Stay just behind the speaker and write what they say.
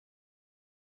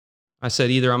I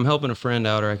said either I'm helping a friend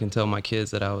out or I can tell my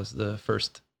kids that I was the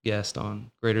first guest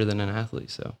on Greater Than an Athlete.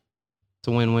 So it's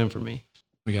a win-win for me.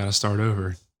 We got to start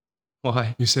over.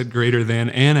 Why? You said Greater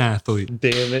Than an Athlete.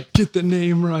 Damn it. Get the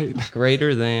name right.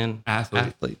 Greater Than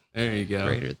Athlete. There you go.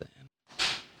 Greater Than.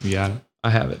 You got it? I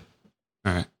have it.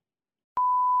 All right.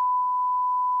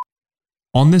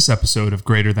 On this episode of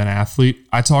Greater Than Athlete,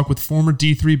 I talk with former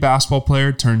D3 basketball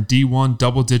player turned D1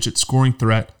 double-digit scoring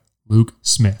threat, Luke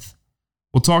Smith.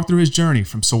 We'll talk through his journey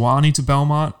from Sewanee to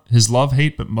Belmont, his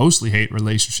love-hate but mostly hate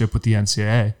relationship with the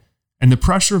NCAA, and the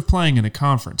pressure of playing in a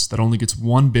conference that only gets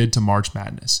one bid to March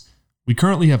Madness. We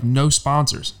currently have no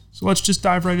sponsors, so let's just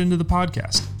dive right into the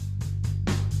podcast.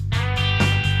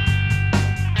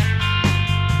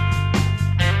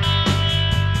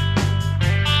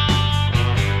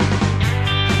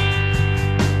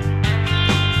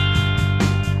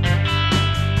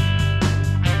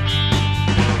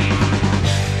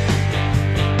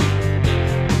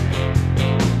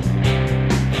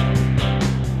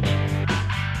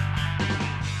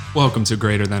 Welcome to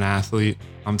Greater Than Athlete.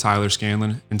 I'm Tyler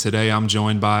Scanlon, and today I'm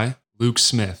joined by Luke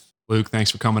Smith. Luke,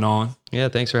 thanks for coming on. Yeah,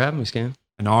 thanks for having me, Scan.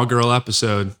 Inaugural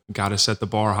episode. Got to set the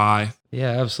bar high.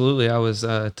 Yeah, absolutely. I was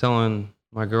telling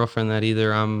my girlfriend that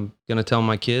either I'm going to tell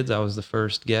my kids I was the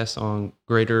first guest on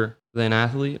Greater Than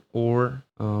Athlete or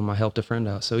I helped a friend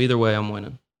out. So either way, I'm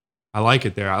winning. I like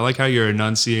it there. I like how you're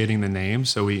enunciating the name,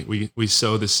 so we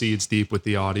sow the seeds deep with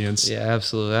the audience. Yeah,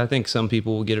 absolutely. I think some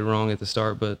people will get it wrong at the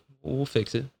start, but we'll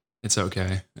fix it. It's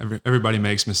okay. Everybody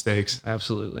makes mistakes.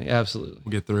 Absolutely.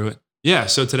 We'll get through it. Yeah,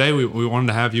 so today we wanted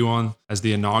to have you on as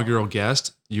the inaugural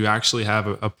guest. You actually have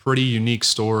a pretty unique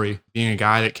story, being a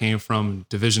guy that came from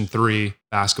Division III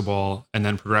basketball and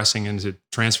then progressing into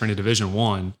transferring to Division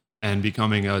I and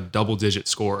becoming a double-digit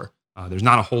scorer. There's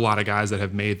not a whole lot of guys that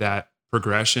have made that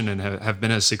progression and have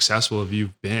been as successful as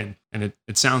you've been. And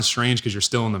it sounds strange because you're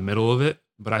still in the middle of it,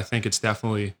 but I think it's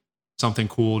definitely something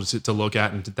cool to look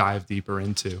at and to dive deeper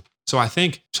into. So I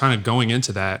think kind of going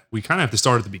into that, we kind of have to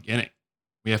start at the beginning.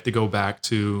 We have to go back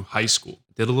to high school.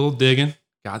 Did a little digging,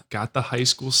 got the high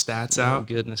school stats out. Oh,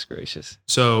 goodness gracious.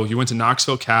 So you went to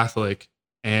Knoxville Catholic,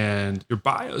 and your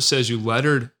bio says you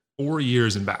lettered 4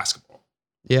 years in basketball.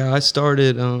 Yeah, I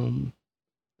started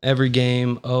every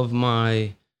game of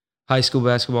my high school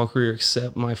basketball career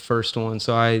except my first one.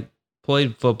 So I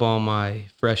played football my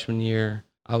freshman year.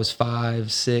 I was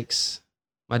 5'6".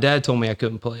 My dad told me I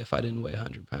couldn't play if I didn't weigh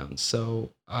 100 pounds. So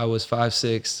I was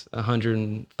 5'6",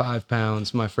 105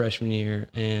 pounds my freshman year,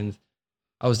 and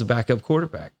I was the backup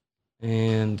quarterback.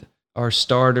 And our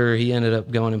starter, he ended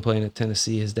up going and playing at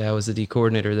Tennessee. His dad was the D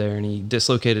coordinator there, and he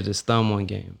dislocated his thumb one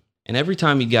game. And every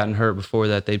time he'd gotten hurt before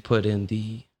that, they'd put in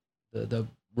the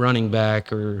running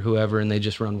back or whoever, and they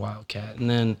just run Wildcat. And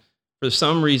then for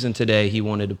some reason today, he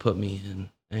wanted to put me in.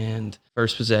 And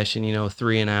first possession,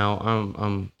 3 and out.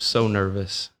 I'm so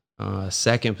nervous.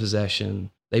 Second possession,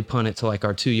 they punt it to like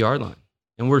our 2-yard line,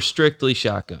 and we're strictly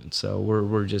shotgun. So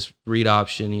we're just read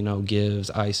option, gives,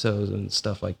 ISOs and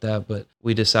stuff like that. But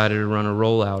we decided to run a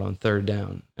rollout on third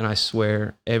down, and I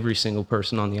swear every single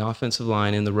person on the offensive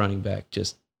line and the running back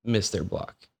just missed their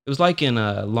block. It was like in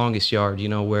Longest Yard,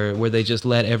 where they just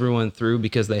let everyone through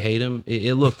because they hate him.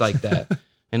 It looked like that.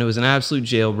 And it was an absolute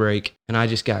jailbreak, and I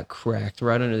just got cracked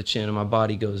right under the chin, and my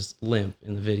body goes limp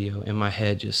in the video, and my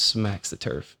head just smacks the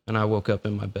turf. And I woke up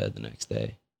in my bed the next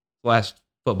day. Last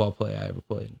football play I ever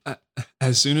played.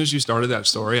 As soon as you started that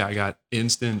story, I got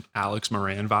instant Alex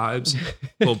Moran vibes.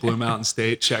 Little Blue Mountain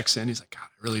State checks in. He's like, God,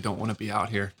 I really don't want to be out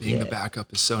here. Being the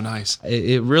backup is so nice.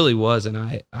 It really was,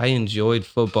 and I enjoyed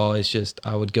football. It's just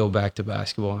I would go back to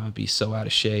basketball, and I'd be so out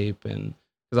of shape, and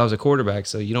because I was a quarterback,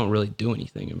 so you don't really do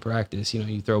anything in practice.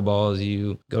 You throw balls,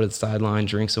 you go to the sideline,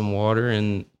 drink some water,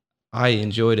 and I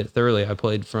enjoyed it thoroughly. I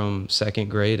played from second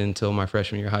grade until my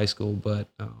freshman year of high school, but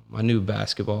I knew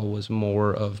basketball was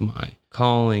more of my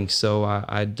calling, so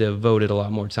I devoted a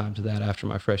lot more time to that after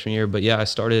my freshman year. But yeah, I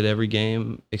started every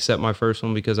game except my first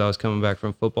one because I was coming back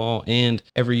from football, and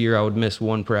every year I would miss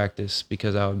one practice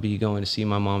because I would be going to see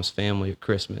my mom's family at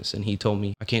Christmas, and he told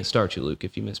me, I can't start you, Luke,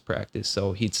 if you miss practice.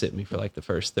 So he'd sit me for like the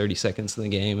first 30 seconds of the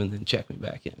game and then check me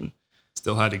back in.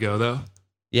 Still had to go though?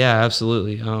 Yeah,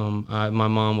 absolutely. My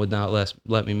mom would not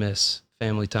let me miss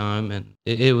family time, and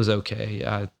it was okay.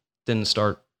 I didn't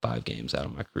start 5 games out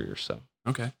of my career. So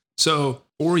okay. So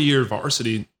 4-year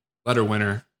varsity letter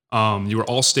winner. You were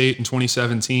All-State in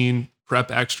 2017,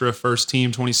 Prep Extra first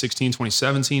team 2016,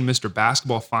 2017, Mr.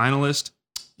 Basketball finalist.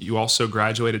 You also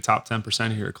graduated top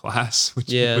 10% of your class,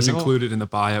 which was included in the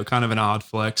bio. Kind of an odd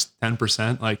flex,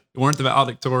 10%. Like, you weren't the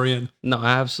valedictorian. No,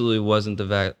 I absolutely wasn't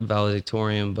the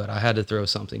valedictorian, but I had to throw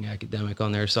something academic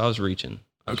on there, so I was reaching.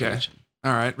 Okay.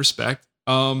 All right. Respect.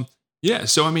 Yeah.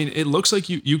 So, I mean, it looks like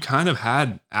you kind of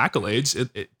had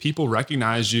accolades. People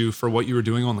recognized you for what you were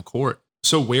doing on the court.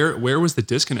 So where was the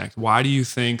disconnect? Why do you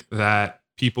think that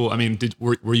people, I mean,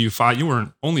 were you five? You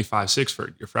weren't only 5'6"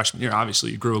 for your freshman year.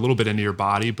 Obviously you grew a little bit into your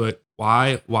body, but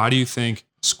why do you think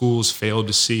schools failed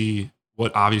to see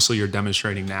what obviously you're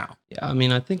demonstrating now? Yeah, I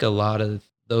mean, I think a lot of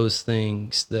those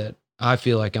things that I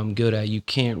feel like I'm good at, you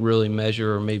can't really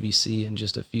measure or maybe see in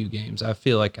just a few games. I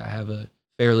feel like I have a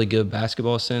fairly good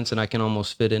basketball sense and I can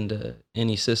almost fit into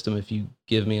any system if you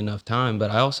give me enough time,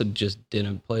 but I also just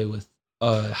didn't play with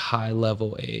a high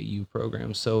level AAU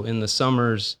program. So in the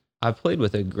summers, I played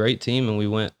with a great team and we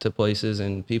went to places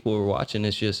and people were watching.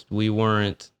 It's just we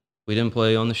didn't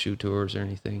play on the shoe tours or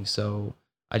anything. So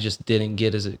I just didn't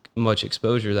get as much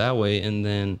exposure that way. And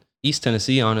then East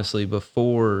Tennessee, honestly,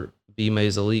 before B.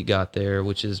 Mays Elite got there,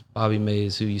 which is Bobby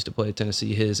Mays, who used to play at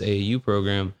Tennessee, his AAU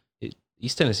program,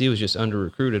 East Tennessee was just under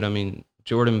recruited. I mean,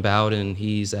 Jordan Bowden,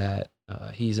 he's in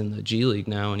the G League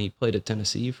now, and he played at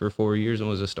Tennessee for 4 years and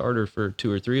was a starter for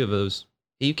 2 or 3 of those.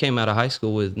 He came out of high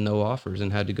school with no offers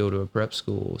and had to go to a prep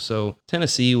school. So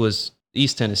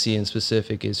East Tennessee in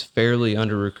specific is fairly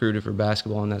under recruited for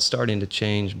basketball, and that's starting to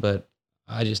change, but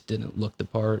I just didn't look the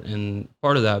part. And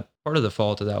part of the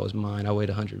fault of that was mine. I weighed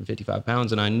 155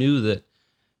 pounds, and I knew that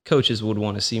coaches would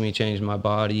want to see me change my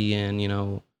body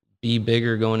and, be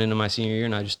bigger going into my senior year,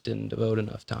 and I just didn't devote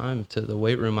enough time to the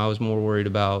weight room. I was more worried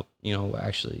about,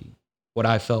 actually what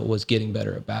I felt was getting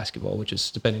better at basketball, which is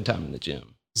spending time in the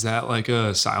gym. Is that like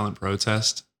a silent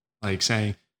protest? Like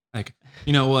saying, like,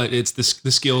 you know what, it's the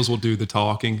skills will do the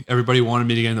talking. Everybody wanted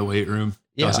me to get in the weight room.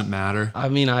 Doesn't matter. I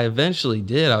mean, I eventually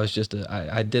did. I was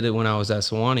I did it when I was at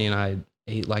Sewanee, and I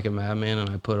ate like a madman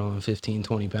and I put on 15,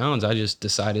 20 pounds. I just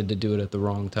decided to do it at the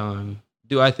wrong time.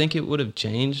 Do I think it would have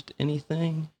changed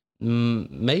anything?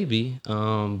 Maybe,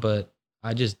 but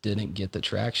I just didn't get the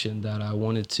traction that I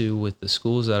wanted to with the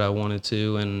schools that I wanted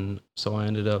to, and so I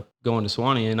ended up going to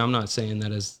Sewanee. And I'm not saying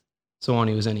that as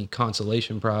Sewanee was any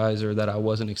consolation prize or that I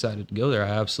wasn't excited to go there. I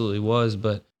absolutely was,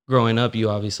 but growing up,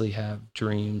 you obviously have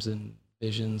dreams and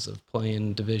visions of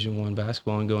playing Division I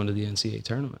basketball and going to the NCAA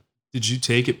tournament. Did you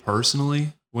take it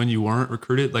personally when you weren't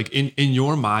recruited? Like in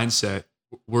your mindset,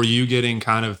 were you getting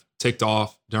kind of ticked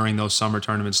off during those summer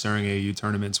tournaments, during AAU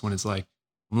tournaments, when it's like,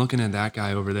 I'm looking at that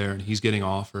guy over there and he's getting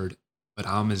offered, but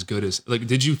I'm as good as, like,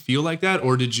 did you feel like that?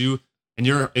 Or did you, in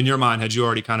your mind, had you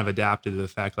already kind of adapted to the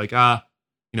fact like, I'm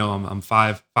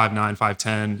 5'9",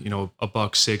 5'10",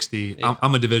 $160. Yeah.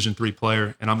 I'm a Division III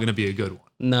player and I'm going to be a good one.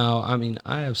 No, I mean,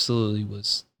 I absolutely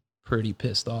was pretty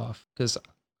pissed off because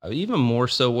even more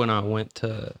so when I went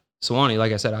to Sewanee,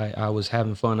 like I said, I was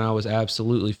having fun. I was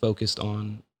absolutely focused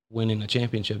on winning a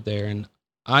championship there. And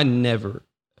I never,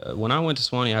 when I went to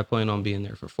Sewanee, I planned on being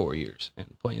there for 4 years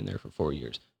and playing there for 4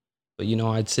 years. But,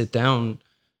 I'd sit down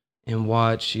and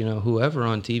watch, whoever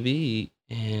on TV,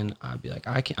 and I'd be like,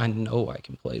 I know I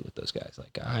can play with those guys.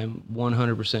 Like, I'm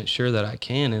 100% sure that I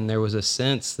can. And there was a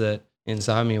sense that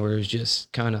inside me where it was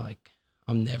just kind of like,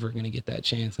 I'm never going to get that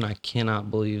chance. And I cannot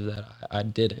believe that I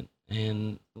didn't.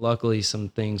 And luckily some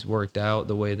things worked out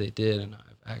the way they did. And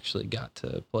I've actually got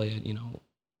to play it,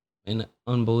 an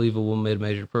unbelievable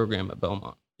mid-major program at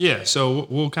Belmont. Yeah, so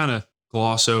we'll kind of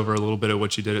gloss over a little bit of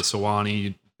what you did at Sewanee.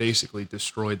 You basically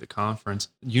destroyed the conference.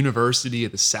 University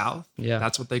of the South, yeah,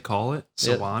 that's what they call it,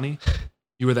 Sewanee. Yeah.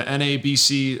 You were the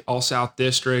NABC All-South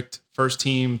District, first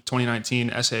team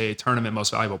 2019 SAA Tournament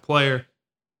Most Valuable Player,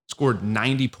 scored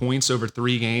 90 points over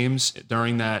 3 games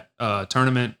during that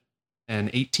tournament,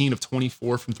 and 18 of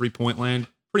 24 from three-point land.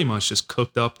 Pretty much just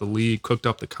cooked up the league, cooked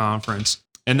up the conference.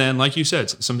 And then, like you said,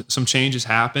 some changes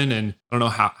happened, and I don't know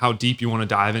how deep you want to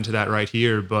dive into that right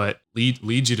here, but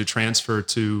leads you to transfer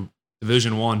to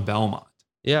Division I Belmont.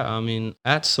 Yeah, I mean,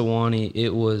 at Sewanee,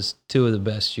 it was 2 of the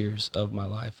best years of my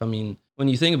life. I mean, when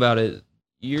you think about it,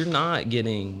 you're not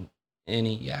getting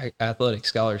any athletic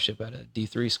scholarship at a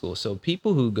D3 school. So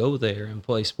people who go there and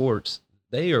play sports,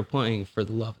 they are playing for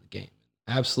the love of the game.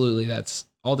 Absolutely, that's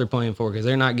all they're playing for because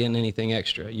they're not getting anything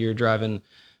extra. You're driving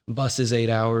buses 8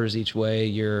 hours each way.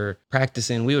 You're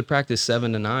practicing. We would practice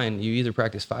 7 to 9. You either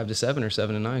practice 5 to 7 or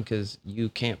 7 to 9 because you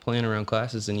can't plan around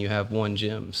classes and you have one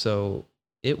gym. So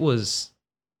it was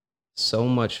so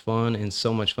much fun and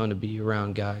so much fun to be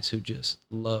around guys who just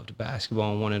loved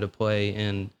basketball and wanted to play.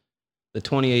 And the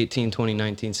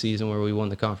 2018-2019 season where we won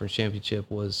the conference championship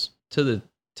was to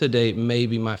date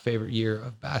maybe my favorite year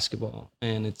of basketball.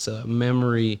 And it's a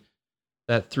memory.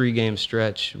 That 3-game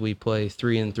stretch, we play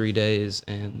 3 in 3 days,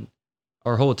 and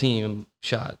our whole team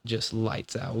shot just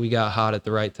lights out. We got hot at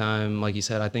the right time. Like you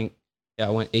said, I think I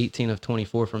went 18 of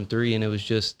 24 from three, and it was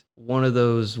just one of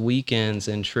those weekends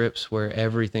and trips where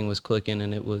everything was clicking,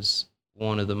 and it was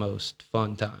one of the most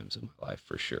fun times of my life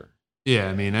for sure. Yeah,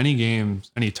 I mean, any game,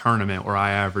 any tournament where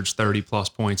I averaged 30 plus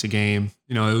points a game,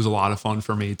 it was a lot of fun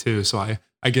for me too. So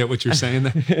I get what you're saying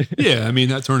there. Yeah, I mean,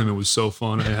 that tournament was so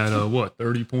fun. I had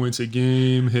 30 points a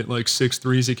game, hit like 6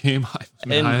 threes a game.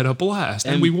 I had a blast,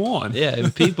 and we won. Yeah,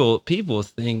 and people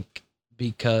think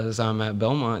because I'm at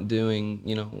Belmont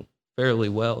doing, fairly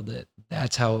well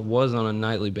that's how it was on a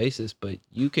nightly basis, but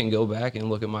you can go back and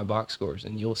look at my box scores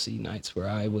and you'll see nights where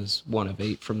I was 1 of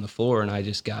 8 from the floor and I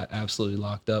just got absolutely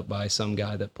locked up by some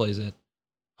guy that plays at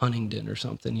Huntingdon or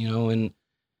something, and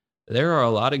there are a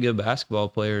lot of good basketball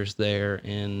players there,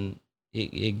 and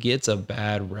it gets a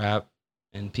bad rap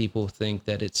and people think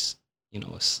that it's,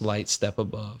 a slight step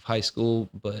above high school,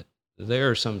 but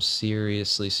there are some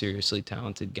seriously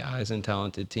talented guys and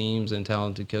talented teams and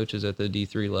talented coaches at the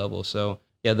D3 level. So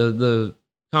yeah, the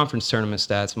conference tournament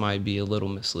stats might be a little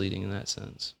misleading in that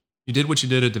sense. You did what you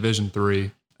did at Division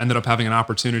III, ended up having an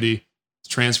opportunity to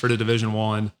transfer to Division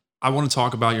I. I want to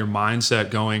talk about your mindset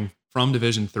going from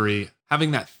Division III, having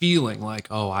that feeling like,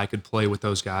 oh, I could play with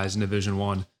those guys in Division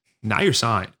I. Now you're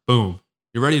signed. Boom.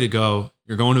 You're ready to go.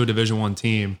 You're going to a Division I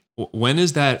team. When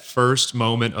is that first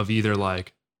moment of either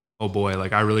like, oh boy,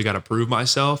 like I really got to prove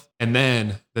myself, and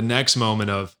then the next moment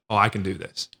of, oh, I can do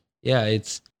this? Yeah,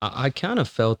 I kind of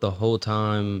felt the whole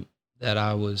time that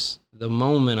the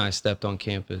moment I stepped on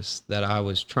campus, that I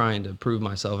was trying to prove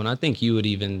myself. And I think you would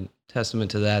even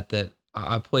testament to that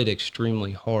I played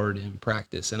extremely hard in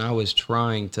practice and I was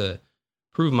trying to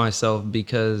prove myself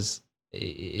because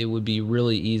it would be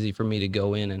really easy for me to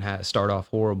go in and start off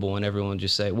horrible and everyone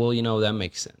just say, well, that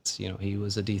makes sense. He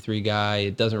was a D3 guy.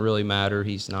 It doesn't really matter.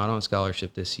 He's not on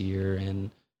scholarship this year. And,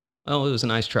 well, it was a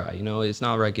nice try. It's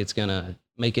not like it's going to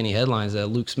make any headlines that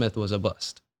Luke Smith was a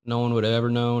bust. No one would have ever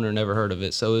known or never heard of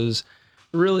it. So it was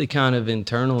really kind of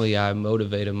internally, I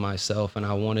motivated myself and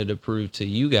I wanted to prove to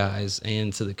you guys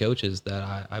and to the coaches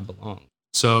that I belong.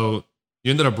 So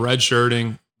you ended up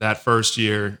redshirting that first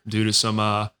year due to some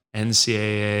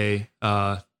NCAA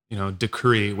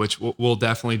decree, which we'll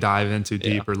definitely dive into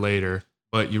deeper later.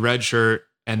 But you redshirt,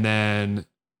 and then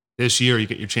this year you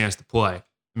get your chance to play.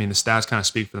 I mean, the stats kind of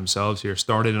speak for themselves here.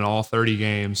 Started in all 30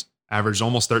 games, averaged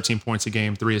almost 13 points a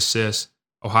game, 3 assists,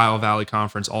 Ohio Valley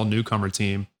Conference, all newcomer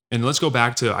team. And let's go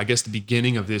back to, I guess, the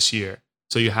beginning of this year.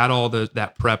 So you had all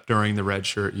that prep during the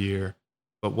redshirt year,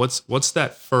 but what's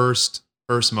that first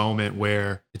moment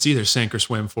where it's either sink or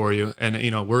swim for you? And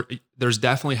there's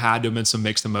definitely had to have been some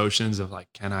mixed emotions of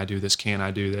like, can I do this? Can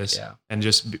I do this? Yeah. And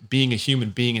just being a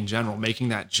human being in general, making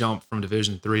that jump from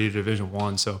Division III to Division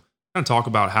I. So kind of talk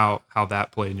about how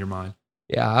that played in your mind.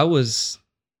 Yeah, I was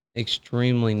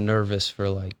extremely nervous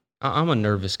I'm a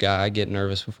nervous guy. I get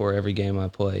nervous before every game I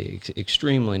play,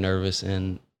 extremely nervous.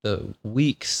 And the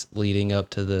weeks leading up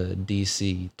to the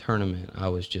DC tournament, I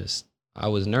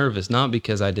was nervous, not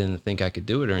because I didn't think I could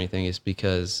do it or anything. It's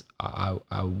because I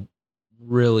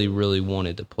really, really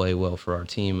wanted to play well for our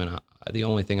team. And the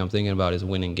only thing I'm thinking about is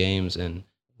winning games. And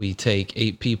we take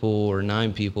 8 people or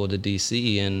 9 people to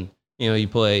DC and, you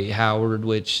play Howard,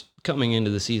 which coming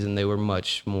into the season, they were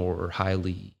much more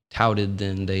highly touted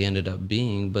than they ended up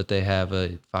being, but they have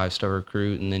a 5-star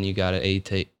recruit, and then you got an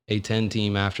A10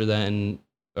 team after that. And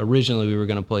originally we were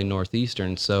going to play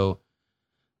Northeastern. So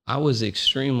I was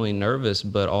extremely nervous,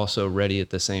 but also ready at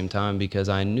the same time because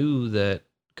I knew that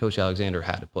Coach Alexander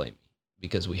had to play me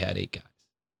because we had 8 guys.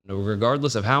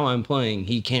 Regardless of how I'm playing,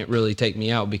 he can't really take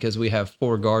me out because we have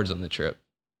 4 guards on the trip.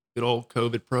 Good old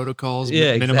COVID protocols,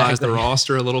 yeah, minimize exactly. the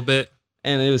roster a little bit.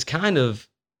 And it was kind of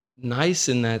nice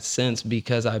in that sense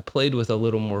because I played with a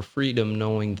little more freedom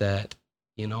knowing that,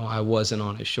 I wasn't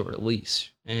on a short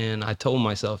leash. And I told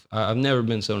myself, I've never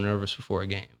been so nervous before a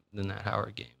game than that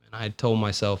Howard game. And I told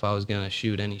myself I was going to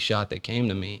shoot any shot that came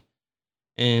to me.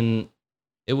 And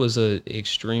it was a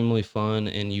extremely fun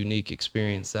and unique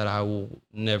experience that I will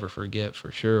never forget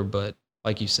for sure. But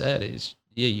like you said,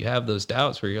 you have those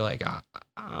doubts where you're like,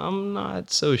 I'm not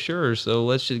so sure. So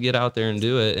let's just get out there and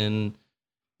do it. And,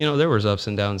 there was ups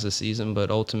and downs this season, but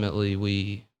ultimately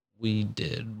we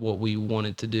did what we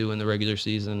wanted to do in the regular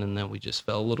season, and then we just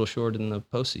fell a little short in the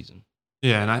postseason.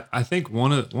 Yeah, and I think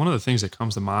one of the things that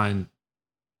comes to mind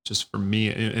just for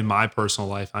me in my personal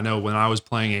life, I know when I was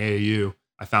playing AAU,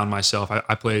 I found myself,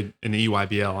 I played in the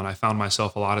EYBL, and I found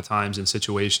myself a lot of times in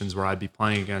situations where I'd be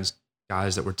playing against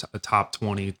guys that were top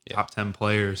 20, top 10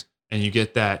 players, and you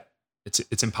get that,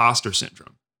 it's imposter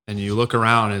syndrome. And you look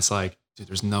around and it's like, dude,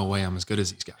 there's no way I'm as good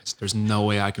as these guys. There's no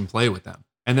way I can play with them.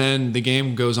 And then the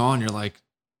game goes on. You're like,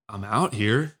 I'm out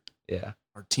here. Yeah.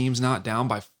 our team's not down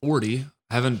by 40.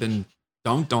 I haven't been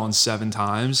dunked on 7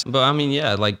 times. But I mean,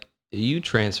 yeah, like you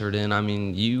transferred in. I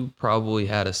mean, you probably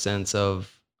had a sense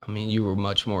of, I mean, you were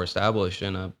much more established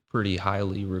in a pretty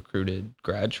highly recruited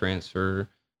grad transfer.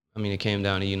 I mean, it came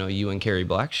down to, you and Kerry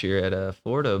Blackshear at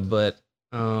Florida, but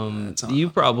you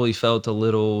probably felt a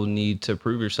little need to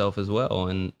prove yourself as well.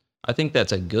 And I think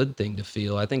that's a good thing to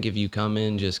feel. I think if you come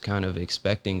in just kind of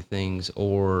expecting things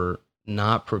or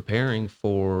not preparing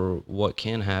for what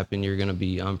can happen, you're going to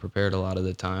be unprepared a lot of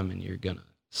the time and you're going to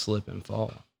slip and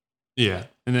fall. Yeah.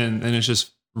 And then it's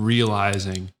just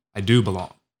realizing I do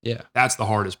belong. Yeah. That's the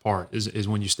hardest part is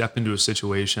when you step into a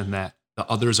situation that the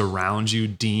others around you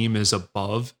deem is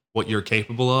above what you're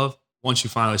capable of. Once you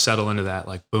finally settle into that,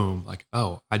 like, boom, like,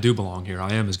 oh, I do belong here.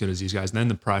 I am as good as these guys. And then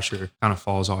the pressure kind of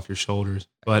falls off your shoulders.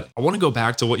 But I want to go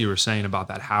back to what you were saying about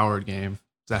that Howard game.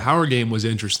 That Howard game was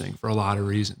interesting for a lot of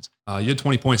reasons. You had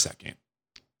 20 points that game.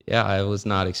 Yeah, I was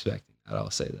not expecting that. I'll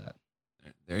say that.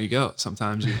 There you go.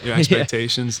 Sometimes your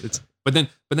expectations, but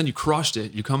then you crushed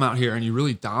it. You come out here and you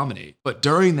really dominate. But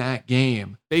during that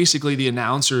game, basically the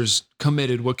announcers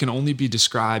committed what can only be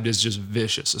described as just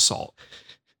vicious assault.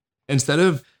 Instead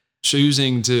of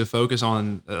choosing to focus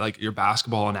on like your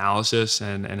basketball analysis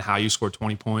and how you scored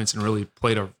 20 points and really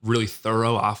played a really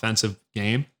thorough offensive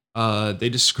game, they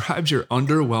described your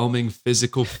underwhelming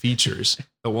physical features,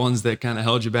 the ones that kind of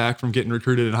held you back from getting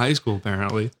recruited in high school,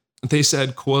 apparently. They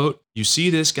said, quote, you see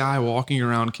this guy walking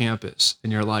around campus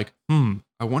and you're like,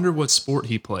 I wonder what sport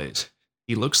he plays.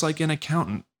 He looks like an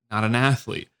accountant, not an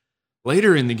athlete.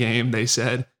 Later in the game, they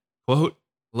said, quote,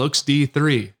 looks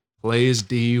D3, plays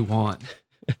D1.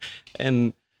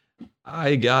 And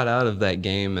I got out of that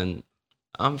game and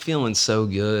I'm feeling so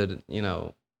good.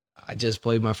 I just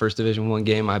played my first Division I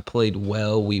game. I played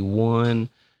well. We won.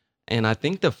 And I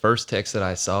think the first text that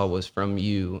I saw was from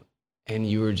you, and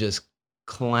you were just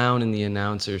clowning the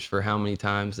announcers for how many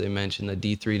times they mentioned the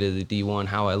D3 to the D1,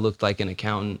 how I looked like an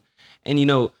accountant. And,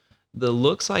 the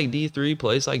looks like D3,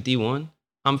 plays like D1,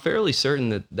 I'm fairly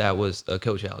certain that was a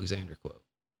Coach Alexander quote.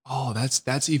 Oh,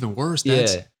 that's even worse.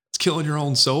 It's killing your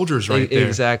own soldiers there.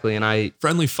 Exactly. And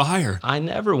friendly fire. I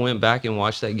never went back and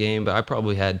watched that game, but I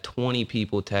probably had 20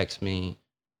 people text me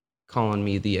calling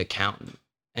me the accountant.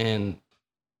 And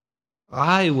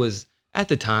at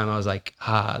the time, I was like,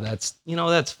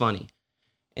 that's funny.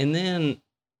 And then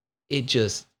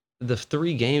the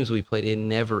 3 games we played, it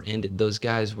never ended. Those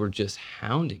guys were just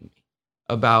hounding me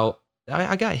about,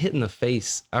 I got hit in the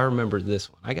face. I remember this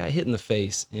one. I got hit in the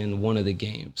face in one of the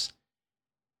games.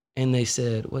 And they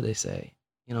said, what'd they say?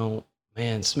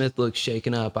 Man, Smith looks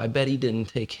shaken up. I bet he didn't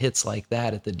take hits like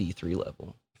that at the D3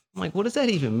 level. I'm like, what does that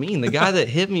even mean? The guy that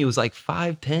hit me was like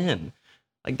 5'10".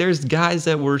 Like there's guys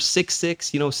that were 6'6",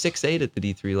 6'8" at the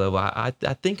D3 level. I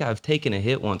think I've taken a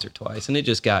hit once or twice, and it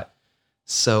just got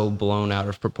so blown out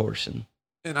of proportion.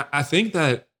 And I think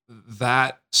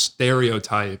that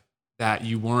stereotype that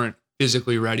you weren't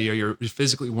physically ready or you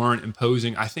physically weren't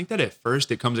imposing, I think that at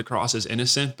first it comes across as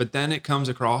innocent, but then it comes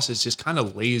across as just kind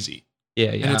of lazy.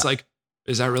 Yeah. And it's like,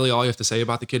 is that really all you have to say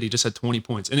about the kid? He just had 20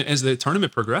 points. And as the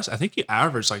tournament progressed, I think he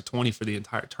averaged like 20 for the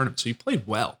entire tournament. So he played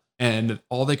well. And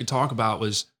all they could talk about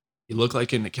was you look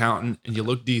like an accountant and you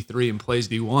look D3 and plays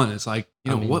D1. It's like,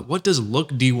 what does look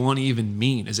D1 even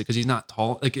mean? Is it because he's not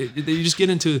tall? Like you just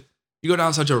you go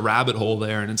down such a rabbit hole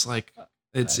there, and it's like,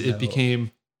 it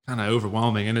became kind of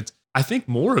overwhelming. And I think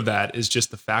more of that is just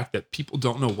the fact that people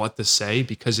don't know what to say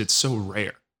because it's so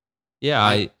rare.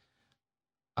 Yeah.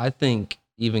 I think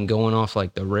even going off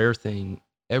like the rare thing,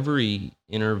 every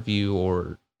interview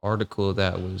or article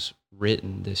that was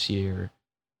written this year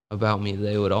about me,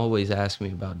 they would always ask me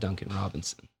about Duncan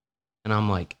Robinson. And I'm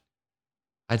like,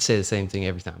 I'd say the same thing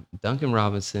every time. Duncan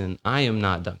Robinson, I am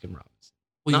not Duncan Robinson.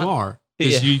 Well, you are.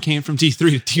 Because you came from D3 to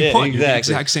D1. Yeah, exactly. You're the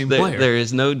exact same player. There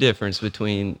is no difference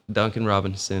between Duncan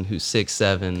Robinson, who's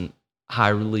 6'7", high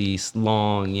release,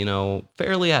 long,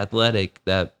 fairly athletic,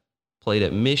 that played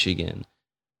at Michigan,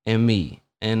 and me.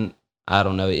 And I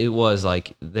don't know, it was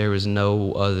like there was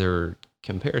no other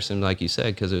comparison, like you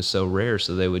said, because it was so rare.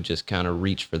 So they would just kind of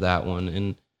reach for that one.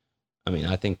 And I mean,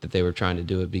 I think that they were trying to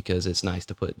do it because it's nice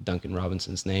to put Duncan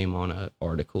Robinson's name on an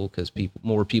article because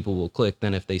more people will click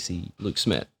than if they see Luke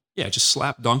Smith. Yeah, just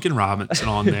slap Duncan Robinson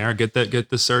on there, get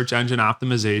the search engine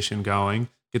optimization going,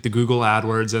 get the Google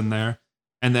AdWords in there.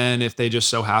 And then if they just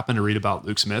so happen to read about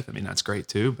Luke Smith, I mean, that's great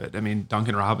too. But I mean,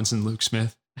 Duncan Robinson, Luke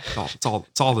Smith, it's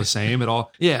all the same.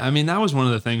 Yeah, I mean, that was one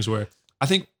of the things where I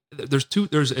think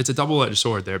it's a double-edged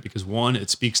sword there, because one, it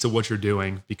speaks to what you're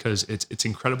doing, because it's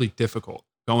incredibly difficult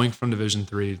going from Division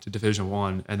III to Division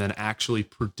I and then actually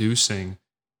producing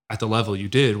at the level you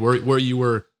did, where you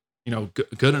were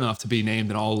good enough to be named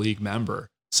an all-league member.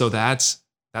 So that's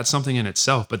something in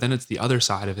itself. But then it's the other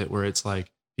side of it where it's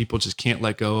like people just can't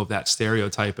let go of that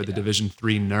stereotype of the Division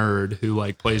III nerd who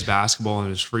like plays basketball in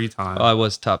his free time. Well, I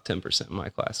was top 10% in my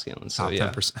class, Galen. So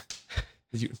top 10%.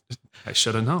 I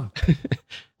should have known.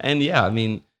 And yeah, I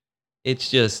mean, it's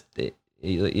just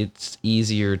it's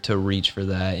easier to reach for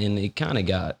that, and it kind of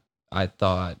got, I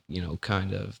thought,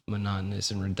 kind of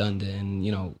monotonous and redundant.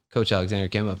 And Coach Alexander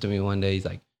came up to me one day. He's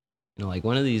like, like,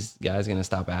 when are these guys gonna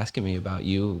stop asking me about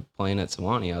you playing at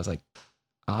Sewanee? I was like,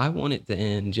 I want it to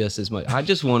end just as much. I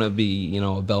just want to be,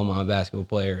 a Belmont basketball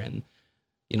player, and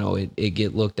it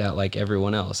get looked at like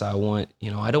everyone else. I want,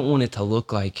 I don't want it to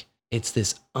look like it's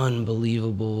this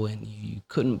unbelievable and you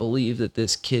couldn't believe that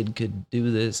this kid could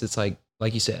do this. It's like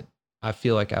you said, I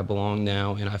feel like I belong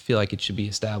now, and I feel like it should be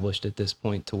established at this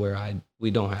point to where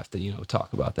we don't have to,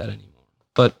 talk about that anymore.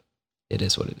 But it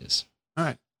is what it is. All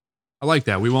right. I like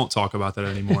that. We won't talk about that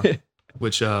anymore.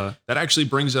 Which that actually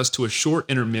brings us to a short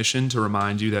intermission to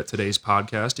remind you that today's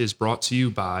podcast is brought to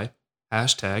you by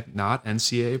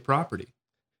 #NotNCAA Property.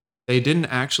 They didn't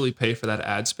actually pay for that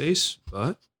ad space,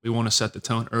 but we want to set the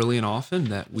tone early and often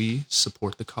that we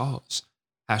support the cause.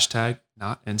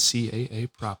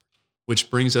 #NotNCAA Property.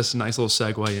 Which brings us a nice little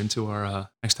segue into our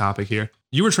next topic here.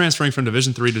 You were transferring from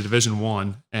Division III to Division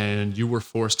I, and you were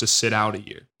forced to sit out a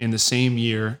year. In the same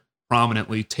year,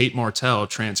 prominently, Tate Martell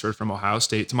transferred from Ohio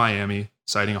State to Miami,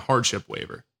 citing a hardship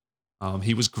waiver.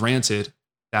 He was granted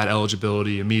that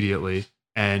eligibility immediately,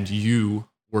 and you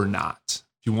were not.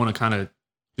 Do you want to kind of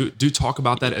do talk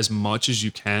about that as much as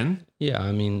you can? Yeah,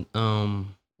 I mean, I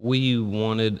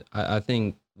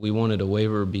think we wanted a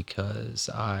waiver because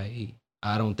I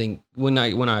don't think when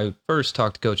I first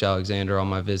talked to Coach Alexander on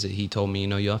my visit, he told me,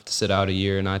 you have to sit out a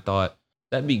year, and I thought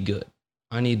that'd be good.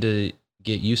 I need to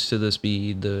get used to the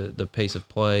speed, the pace of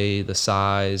play, the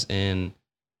size, and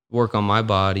work on my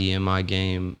body and my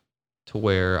game to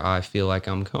where I feel like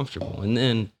I'm comfortable. And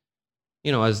then,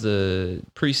 as the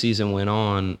preseason went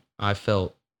on, I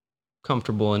felt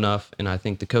comfortable enough, and I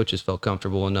think the coaches felt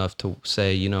comfortable enough to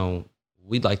say,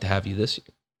 we'd like to have you this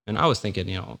year. And I was thinking,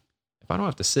 if I don't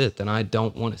have to sit, then I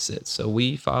don't want to sit. So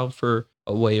we filed for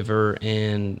a waiver,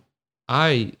 and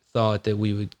I thought that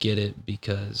we would get it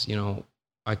because,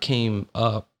 I came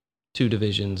up 2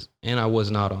 divisions and I was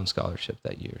not on scholarship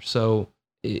that year. So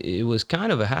it was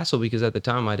kind of a hassle because at the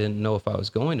time I didn't know if I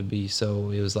was going to be. So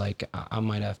it was like I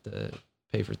might have to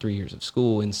pay for 3 years of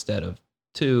school instead of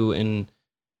 2. And,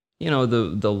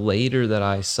 the later that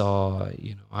I saw,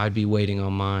 I'd be waiting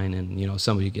on mine, and,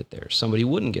 somebody would get theirs. Somebody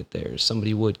wouldn't get theirs.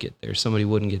 Somebody would get theirs. Somebody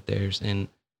wouldn't get theirs. And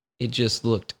it just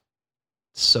looked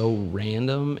so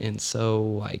random and so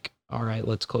like, all right,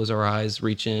 let's close our eyes,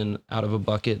 reach in out of a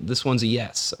bucket. This one's a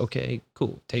yes. Okay,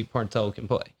 cool. Tate Martell can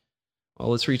play. Well,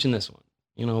 let's reach in this one.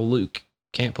 Luke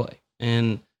can't play.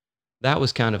 And that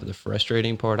was kind of the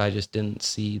frustrating part. I just didn't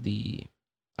see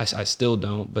I still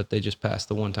don't, but they just passed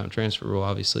the one-time transfer rule,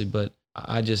 obviously. But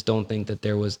I just don't think that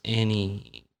there was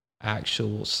any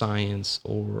actual science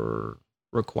or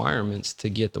requirements to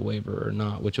get the waiver or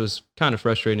not, which was kind of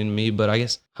frustrating to me. But I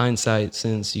guess hindsight,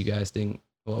 since you guys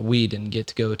we didn't get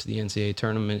to go to the NCAA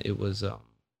tournament, it was,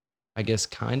 I guess,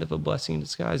 kind of a blessing in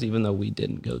disguise, even though we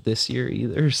didn't go this year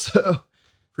either. So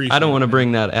I don't want to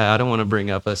bring that. I don't want to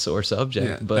bring up a sore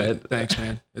subject, but thanks,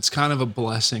 man. It's kind of a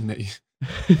blessing that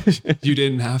you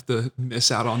didn't have to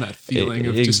miss out on that feeling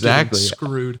of just getting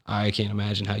screwed. I can't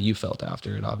imagine how you felt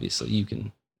after it. Obviously, you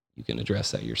can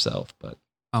address that yourself, but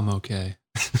I'm okay.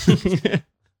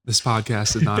 This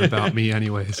podcast is not about me,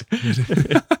 anyways.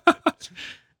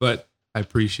 But I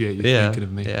appreciate you thinking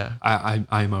of me. Yeah,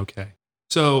 I'm okay.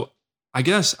 So I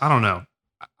guess, I don't know.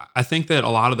 I think that a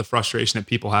lot of the frustration that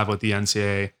people have with the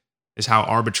NCAA is how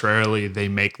arbitrarily they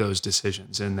make those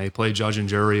decisions, and they play judge and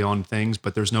jury on things,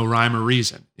 but there's no rhyme or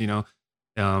reason.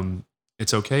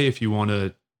 It's okay if you want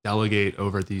to delegate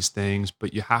over these things,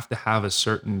 but you have to have a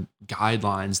certain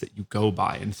guidelines that you go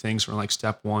by, and things from like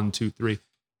step 1, 2, 3.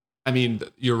 I mean,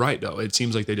 you're right though. It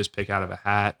seems like they just pick out of a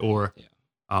hat, or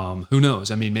who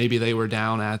knows? I mean, maybe they were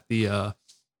down at the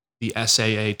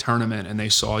SAA tournament and they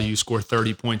saw you score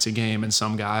 30 points a game, and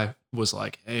some guy was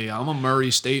like, hey, I'm a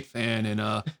Murray State fan, and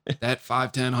that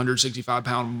 5'10",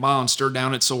 165-pound monster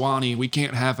down at Sewanee, we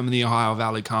can't have him in the Ohio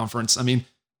Valley Conference. I mean,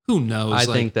 who knows? I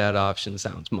think that option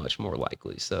sounds much more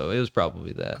likely, so it was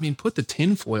probably that. I mean, put the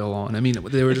tinfoil on. I mean,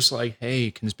 they were just like, hey,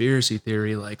 conspiracy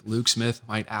theory, like Luke Smith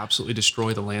might absolutely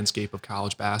destroy the landscape of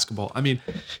college basketball. I mean,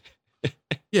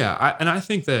 yeah, I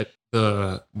think that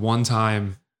the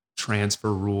one-time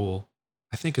transfer rule,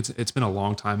 I think it's been a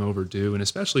long time overdue, and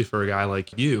especially for a guy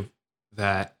like you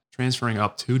that transferring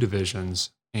up 2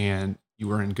 divisions and you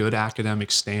were in good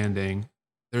academic standing,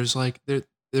 there's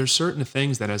certain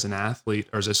things that as an athlete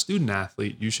or as a student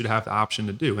athlete, you should have the option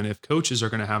to do. And if coaches are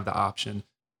going to have the option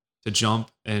to jump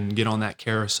and get on that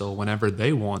carousel whenever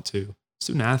they want to,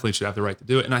 student athletes should have the right to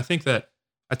do it. And I think that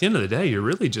at the end of the day, you're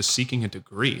really just seeking a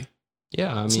degree.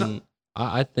 Yeah,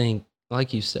 I think,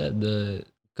 like you said, the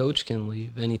coach can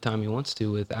leave anytime he wants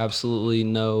to with absolutely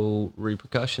no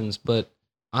repercussions. But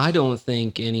I don't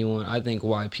think I think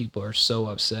why people are so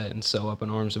upset and so up in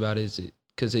arms about it is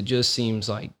because it just seems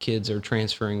like kids are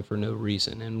transferring for no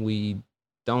reason. And we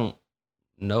don't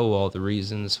know all the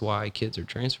reasons why kids are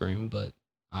transferring, but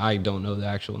I don't know the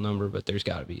actual number, but there's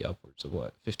got to be upwards of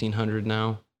 1,500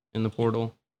 now in the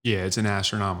portal. Yeah, it's an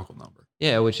astronomical number.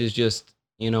 Yeah, which is just,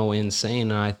 insane.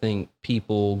 And I think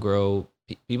people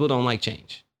don't like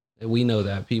change. We know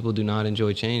that. People do not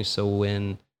enjoy change. So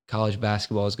when college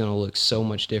basketball is going to look so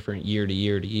much different year to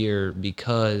year to year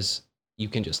because you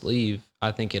can just leave,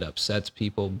 I think it upsets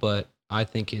people. But I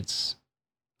think it's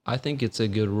a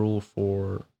good rule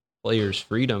for players'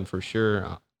 freedom for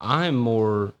sure. I'm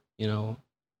more,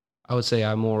 I would say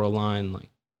I'm more aligned like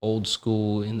old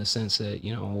school in the sense that,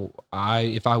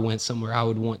 if I went somewhere, I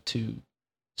would want to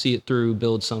see it through,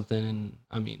 build something. And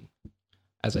I mean,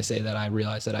 as I say that, I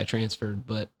realize that I transferred,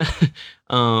 but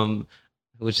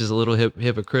which is a little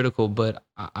hypocritical, but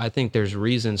I think there's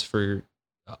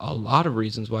a lot of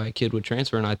reasons why a kid would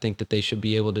transfer. And I think that they should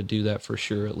be able to do that for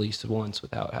sure at least once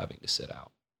without having to sit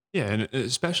out. Yeah. And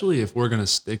especially if we're going to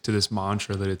stick to this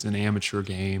mantra that it's an amateur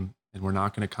game and we're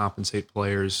not going to compensate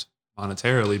players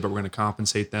monetarily, but we're going to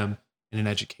compensate them in an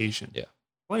education. Yeah.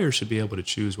 Players should be able to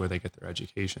choose where they get their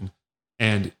education.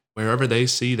 And wherever they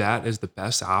see that as the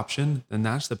best option, then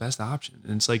that's the best option.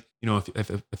 And it's like,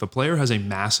 if a player has a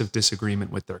massive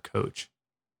disagreement with their coach,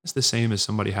 it's the same as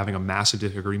somebody having a massive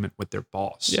disagreement with their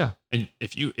boss. Yeah. And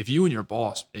if you and your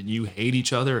boss and you hate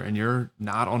each other and you're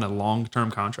not on a long-term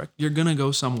contract, you're going to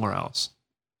go somewhere else.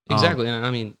 Exactly. And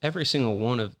I mean, every single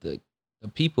one of the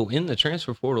people in the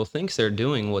transfer portal thinks they're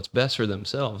doing what's best for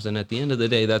themselves. And at the end of the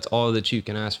day, that's all that you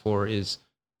can ask for is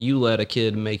you let a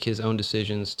kid make his own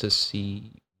decisions to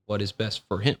see what is best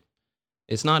for him.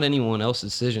 It's not anyone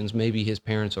else's decisions. Maybe his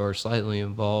parents are slightly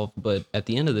involved, but at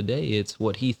the end of the day, it's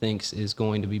what he thinks is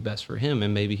going to be best for him.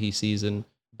 And maybe he sees a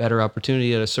better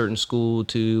opportunity at a certain school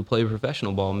to play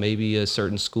professional ball. Maybe a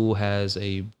certain school has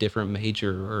a different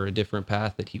major or a different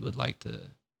path that he would like to,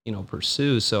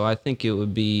 pursue. So I think it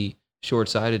would be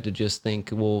short-sighted to just think,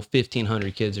 well,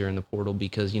 1,500 kids are in the portal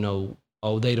because, they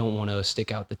don't want to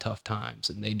stick out the tough times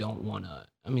and they don't want to.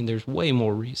 I mean, there's way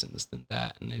more reasons than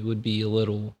that. And it would be a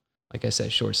little, like I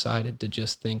said, short-sighted to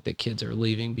just think that kids are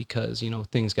leaving because,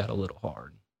 things got a little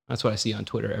hard. That's what I see on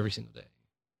Twitter every single day.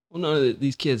 Well, none of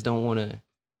these kids don't want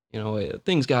to,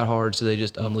 things got hard, so they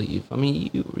just leave. I mean,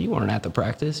 you weren't at the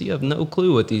practice. You have no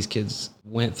clue what these kids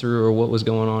went through or what was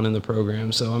going on in the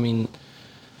program. So, I mean,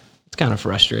 it's kind of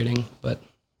frustrating, but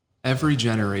every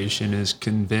generation is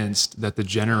convinced that the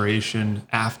generation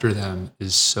after them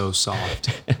is so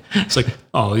soft. It's like,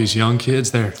 oh, these young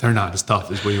kids, they're not as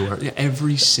tough as we were.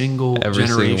 Every single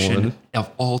generation of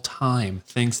all time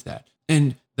thinks that.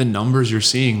 And the numbers you're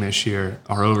seeing this year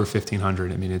are over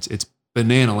 1,500. I mean, it's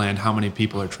banana land how many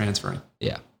people are transferring.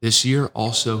 Yeah. This year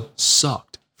also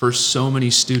sucked for so many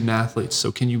student athletes.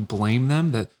 So can you blame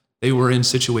them that they were in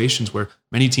situations where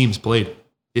many teams played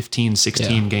 15,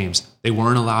 16 games. They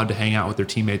weren't allowed to hang out with their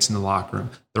teammates in the locker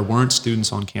room. There weren't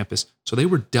students on campus. So they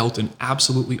were dealt an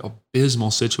absolutely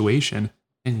abysmal situation.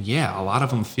 And yeah, a lot of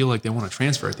them feel like they want to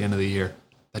transfer at the end of the year.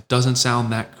 That doesn't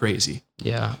sound that crazy.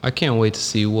 Yeah, I can't wait to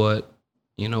see what,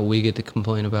 we get to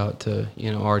complain about to,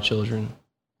 our children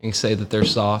and say that they're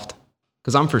soft.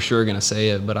 Because I'm for sure going to say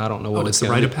it, but I don't know what it's the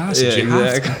rite of passage.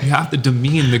 Yeah, you have to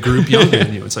demean the group younger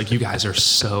than you. It's like, you guys are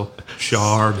so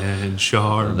sharp.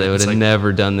 They would have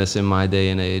never done this in my day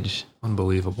and age.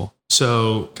 Unbelievable.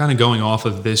 So kind of going off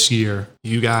of this year,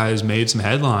 you guys made some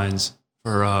headlines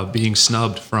for being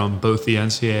snubbed from both the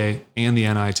NCAA and the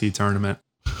NIT tournament.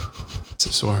 It's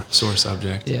a sore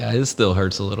subject. Yeah, it still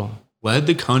hurts a little. Led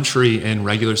the country in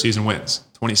regular season wins,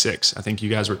 26. I think you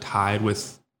guys were tied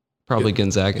with probably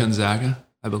Gonzaga,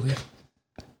 I believe.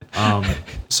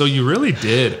 So you really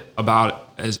did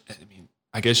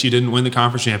I guess you didn't win the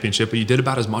conference championship, but you did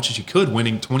about as much as you could,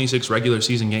 winning 26 regular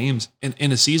season games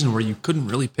in a season where you couldn't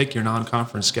really pick your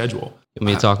non-conference schedule. Can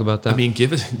we talk about that? I mean,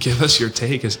 give us your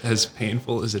take, as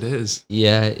painful as it is.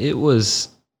 Yeah, it was.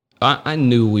 I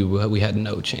knew we had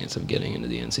no chance of getting into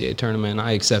the NCAA tournament.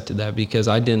 I accepted that because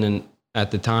I didn't at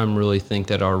the time really think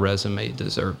that our resume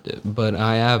deserved it. But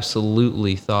I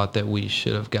absolutely thought that we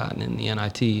should have gotten in the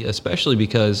NIT, especially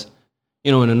because,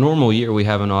 in a normal year, we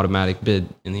have an automatic bid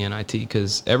in the NIT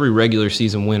because every regular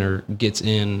season winner gets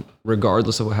in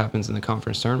regardless of what happens in the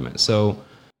conference tournament. So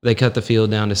they cut the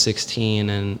field down to 16,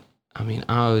 and I mean,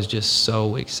 I was just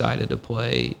so excited to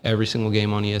play every single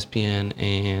game on ESPN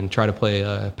and try to play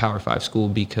a Power 5 school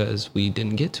because we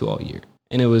didn't get to all year.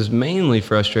 And it was mainly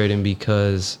frustrating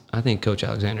because I think Coach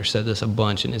Alexander said this a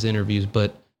bunch in his interviews,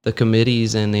 but the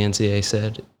committees and the NCAA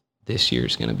said this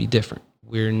year's going to be different.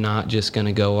 We're not just going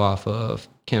to go off of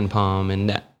KenPom and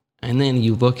net. And then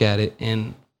you look at it,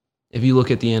 and if you look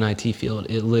at the NIT field,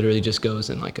 it literally just goes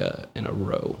in in a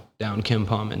row down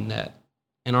KenPom and net.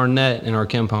 And our net and our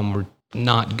KenPom were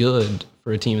not good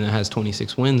for a team that has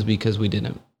 26 wins because we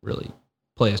didn't really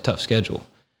play a tough schedule.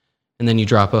 And then you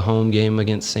drop a home game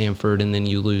against Samford, and then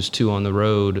you lose 2 on the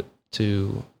road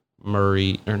to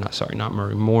Moorhead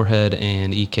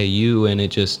and EKU. And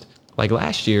it just, like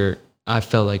last year, I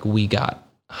felt like we got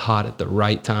hot at the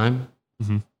right time.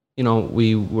 Mm-hmm.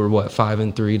 We were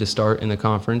 5-3 to start in the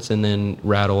conference, and then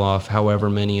rattle off however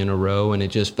many in a row, and it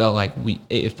just felt like we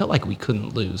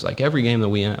couldn't lose. Like every game that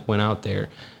we went out there,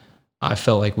 I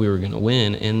felt like we were going to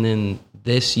win. And then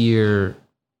this year,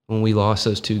 when we lost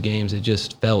those 2 games, it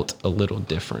just felt a little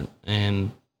different.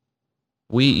 And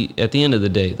we, at the end of the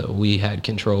day, though, we had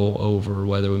control over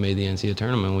whether we made the NCAA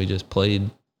tournament. We just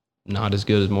played not as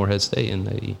good as Moorhead State,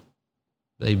 and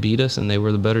they beat us, and they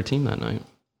were the better team that night.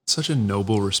 Such a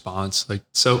noble response, like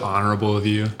so honorable of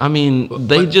you. I mean,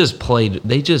 they just played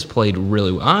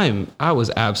really well. I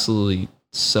was absolutely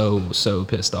so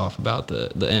pissed off about the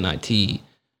NIT.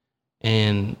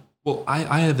 And well,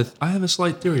 I have a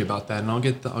slight theory about that, and I'll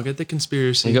get the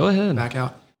conspiracy. Go ahead. Back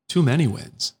out. Too many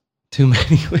wins.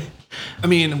 I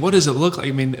mean, what does it look like?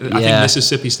 I mean, I think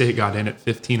Mississippi State got in at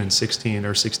 15-16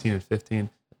 or 16-15.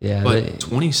 Yeah, but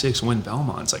 26 win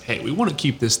Belmont's like, hey, we want to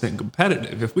keep this thing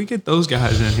competitive. If we get those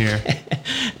guys in here,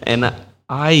 and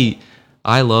I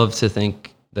love to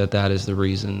think that is the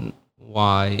reason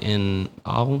why. And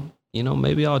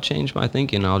maybe I'll change my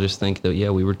thinking. I'll just think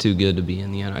that we were too good to be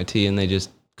in the NIT, and they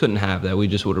just couldn't have that. We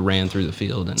just would have ran through the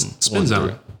field and spin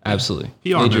zone. Absolutely,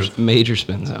 major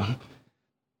spin zone.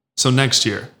 So next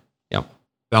year,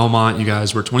 Belmont, you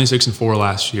guys were 26-4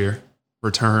 last year.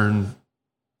 Return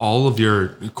all of your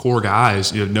core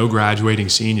guys, you have no graduating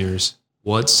seniors.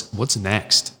 What's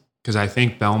next? Because I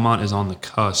think Belmont is on the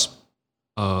cusp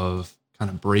of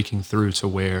kind of breaking through to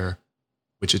where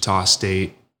Wichita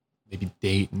State, maybe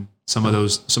Dayton, some of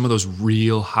those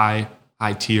real high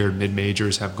tiered mid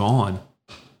majors have gone.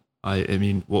 I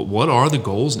mean, what are the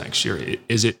goals next year?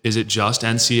 Is it just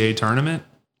NCAA tournament,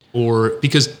 or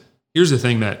because here's the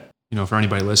thing that for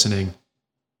anybody listening,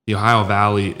 the Ohio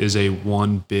Valley is a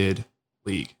one bid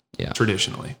league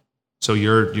traditionally. So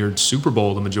your Super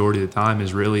Bowl the majority of the time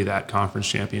is really that conference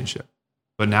championship.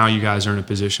 But now you guys are in a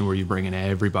position where you're bringing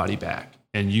everybody back.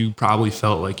 And you probably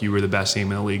felt like you were the best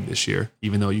team in the league this year,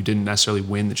 even though you didn't necessarily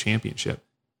win the championship.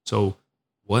 So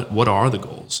what are the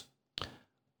goals?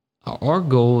 Our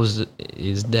goal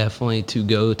is definitely to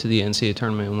go to the NCAA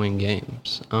tournament and win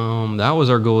games. That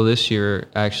was our goal this year,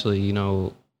 actually,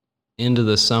 into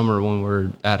the summer when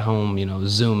we're at home,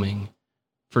 Zooming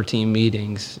for team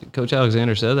meetings. Coach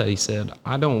Alexander said that. He said,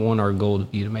 I don't want our goal to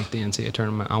be to make the NCAA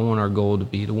tournament. I want our goal to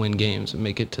be to win games and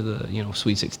make it to the,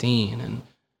 Sweet 16 and,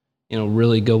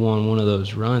 really go on one of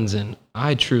those runs. And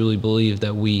I truly believe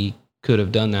that we could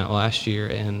have done that last year,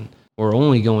 and we're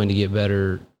only going to get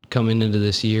better coming into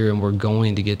this year, and we're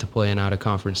going to get to play an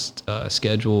out-of-conference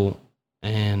schedule.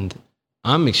 And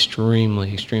I'm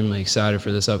extremely, extremely excited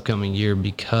for this upcoming year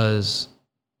because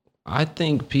I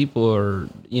think people are,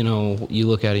 you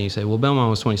look at it and you say, well, Belmont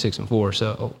was 26-4,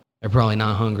 so they're probably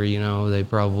not hungry. They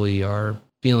probably are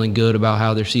feeling good about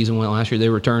how their season went last year. They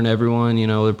returned everyone,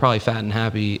 they're probably fat and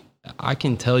happy. I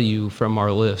can tell you from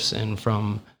our lifts and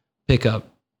from pickup,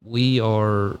 we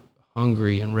are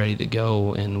hungry and ready to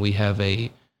go, and we have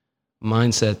a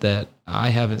mindset that I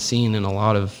haven't seen in a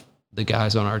lot of the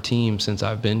guys on our team since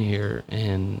I've been here,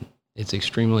 and it's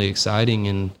extremely exciting.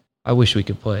 And I wish we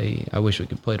could play. I wish we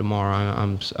could play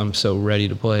tomorrow. I'm so ready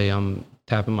to play. I'm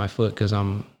tapping my foot because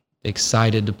I'm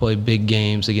excited to play big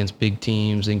games against big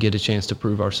teams and get a chance to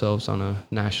prove ourselves on a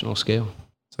national scale.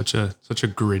 Such a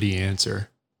gritty answer.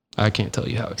 I can't tell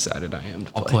you how excited I am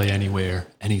to play. I'll play anywhere,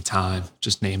 anytime.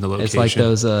 Just name the location.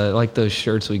 It's like those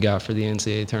shirts we got for the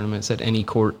NCAA tournament. It said any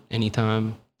court,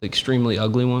 anytime. The extremely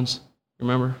ugly ones.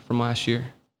 Remember from last year?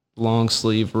 Long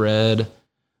sleeve, red.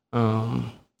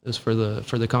 It was for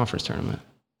the conference tournament.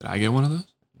 Did I get one of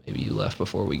those? Maybe you left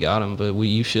before we got them, but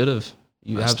you should have.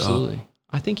 You absolutely.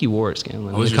 I think you wore it,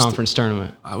 Scanlon, in the conference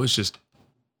tournament. I was just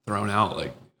thrown out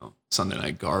like Sunday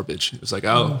night garbage. It was like,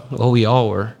 oh, Well, we all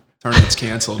were. tournament's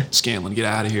canceled. Scanlon, get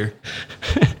out of here.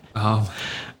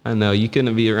 I know you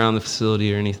couldn't be around the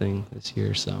facility or anything this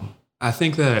year, so I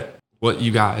think that what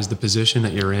you guys, the position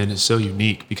that you're in is so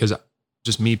unique because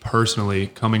just me personally,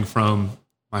 coming from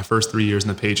my first 3 years in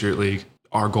the Patriot League,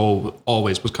 our goal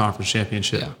always was conference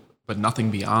championship, but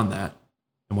nothing beyond that.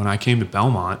 And when I came to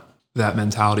Belmont, that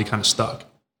mentality kind of stuck.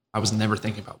 I was never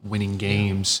thinking about winning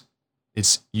games.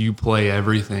 It's you play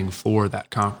everything for that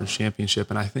conference championship.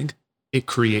 And I think it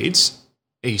creates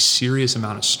a serious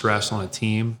amount of stress on a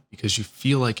team because you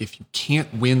feel like if you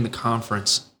can't win the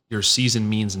conference, your season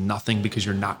means nothing because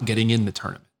you're not getting in the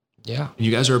tournament. yeah. And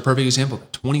you guys are a perfect example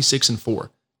of that. 26-4.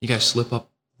 You guys slip up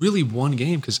really one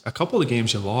game because a couple of the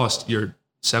games you lost, your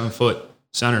 7-foot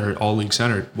center, all-league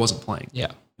center, wasn't playing. Yeah.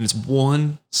 And it's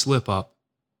one slip up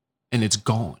and it's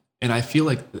gone. And I feel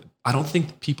like I don't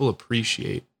think people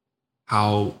appreciate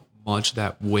how much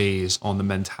that weighs on the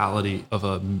mentality of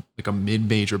a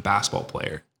mid-major basketball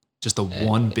player. Just a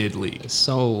one bid league.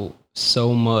 So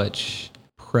much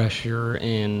pressure,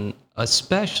 and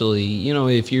especially,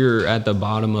 if you're at the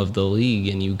bottom of the league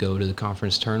and you go to the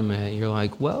conference tournament, you're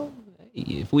like, well,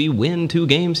 if we win 2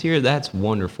 games here, that's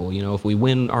wonderful. If we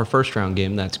win our first round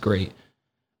game, that's great.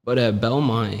 But at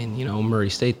Belmont and, Murray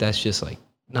State, that's just like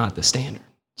not the standard.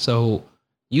 So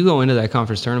you go into that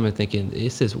conference tournament thinking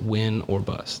this is win or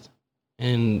bust.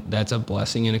 And that's a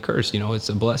blessing and a curse. It's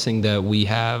a blessing that we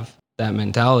have that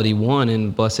mentality, one,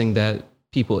 and blessing that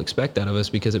people expect out of us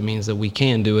because it means that we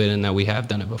can do it and that we have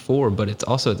done it before. But it's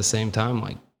also at the same time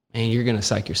like, man, you're going to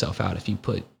psych yourself out if you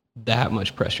put that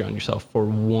much pressure on yourself for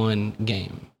one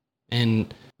game.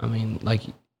 And I mean, like,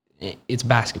 it's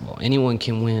basketball. Anyone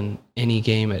can win any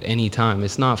game at any time.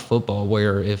 It's not football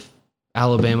where if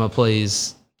Alabama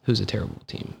plays, who's a terrible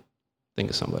team? Think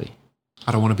of somebody.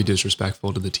 I don't want to be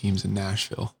disrespectful to the teams in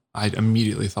Nashville. I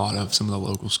immediately thought of some of the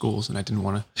local schools, and I didn't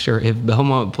want to. Sure, if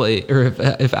Belmont played, or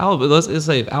if Alabama, let's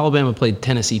say if Alabama played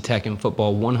Tennessee Tech in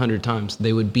football 100 times,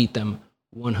 they would beat them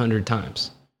 100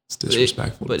 times. It's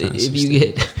disrespectful. But if you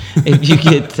get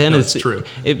Tennessee, no, it's true.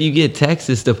 If you get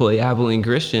Texas to play Abilene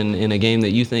Christian in a game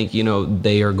that you think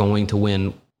they are going to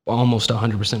win almost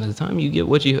 100% of the time, you get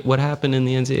what happened in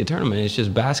the NCAA tournament. It's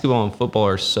just basketball and football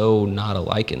are so not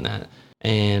alike in that,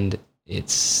 and it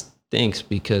stinks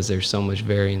because there's so much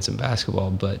variance in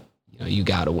basketball. But you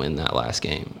got to win that last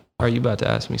game. Are you about to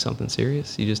ask me something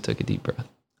serious? You just took a deep breath.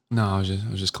 No, I was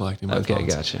just collecting my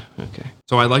thoughts. Gotcha. Okay.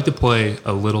 So I'd like to play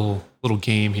a little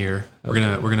game here.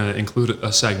 Okay. We're gonna include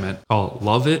a segment called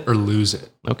 "Love It or Lose It,"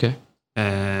 Okay.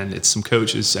 and it's some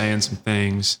coaches saying some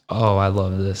things. Oh, I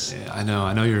love this. Yeah,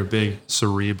 I know you're a big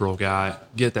cerebral guy.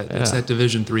 Get that? It's that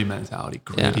Division III mentality.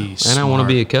 Gritty, Yeah. And smart, I want to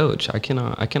be a coach. I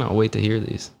cannot wait to hear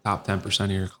these. top 10%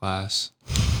 of your class.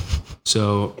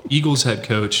 So Eagles head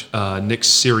coach Nick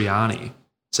Sirianni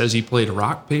says he played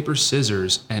rock, paper,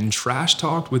 scissors and trash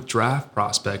talked with draft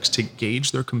prospects to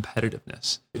gauge their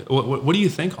competitiveness. What do you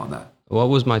think on that? What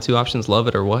was my 2 options? Love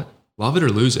it or what? Love it or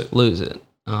lose it? Lose it.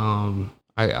 I'm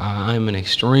an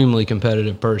extremely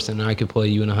competitive person. I could play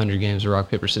you in 100 games of rock,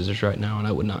 paper, scissors right now, and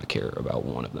I would not care about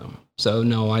one of them. So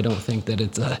no, I don't think that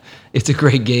it's a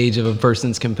great gauge of a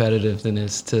person's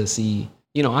competitiveness to see.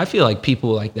 I feel like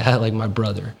people like that, like my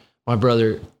brother. My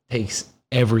brother takes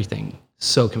everything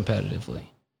so competitively.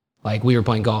 Like we were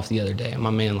playing golf the other day and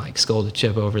my man like scolded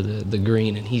Chip over the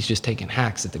green and he's just taking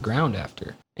hacks at the ground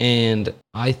after. And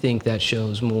I think that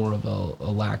shows more of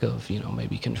a lack of,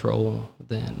 maybe control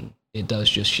than it does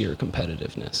just sheer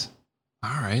competitiveness.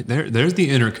 All right, there's the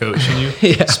inner coach. And you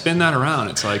Yeah. spin that around.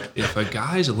 It's like if a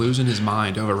guy's losing his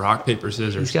mind over rock, paper,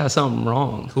 scissors, He's got something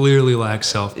wrong. clearly lacks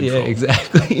self-control. Yeah,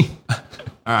 exactly.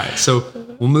 All right, so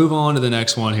we'll move on to the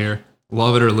next one here.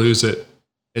 Love it or lose it.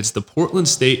 It's the Portland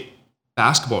State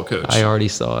basketball coach. I already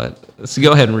saw it. So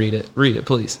go ahead and read it. Read it,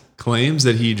 please. Claims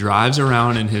that he drives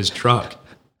around in his truck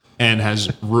and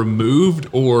has removed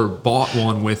or bought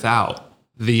one without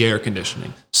the air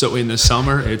conditioning. So in the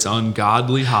summer, it's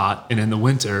ungodly hot, and in the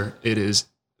winter, it is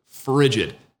frigid.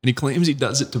 And he claims he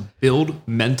does it to build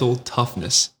mental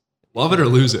toughness. Love it or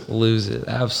lose it? Lose it.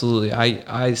 Absolutely.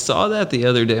 I saw that the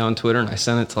other day on Twitter and I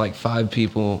sent it to like 5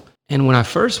 people. And when I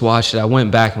first watched it, I went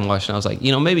back and watched it. And I was like,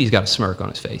 maybe he's got a smirk on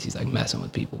his face. He's like messing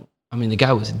with people. I mean, the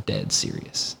guy was dead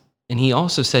serious. And he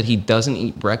also said he doesn't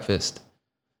eat breakfast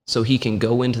so he can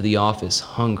go into the office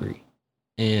hungry.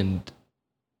 And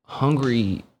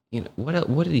hungry,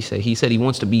 what did he say? He said he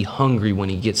wants to be hungry when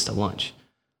he gets to lunch.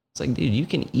 It's like, dude, you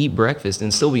can eat breakfast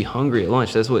and still be hungry at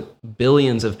lunch. That's what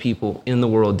billions of people in the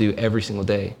world do every single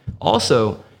day.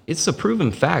 Also, it's a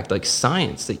proven fact, like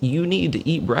science, that you need to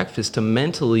eat breakfast to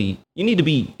mentally, you need to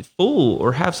be full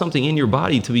or have something in your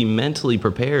body to be mentally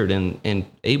prepared and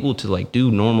able to like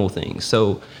do normal things.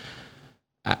 So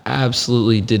I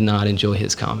absolutely did not enjoy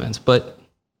his comments, but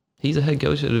he's a head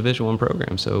coach at a Division I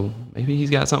program, so maybe he's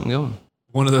got something going.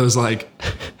 One of those, like,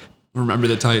 remember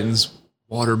the Titans,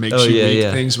 water makes you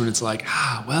weak things when it's like,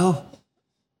 well,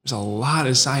 there's a lot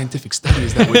of scientific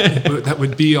studies that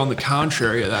would be on the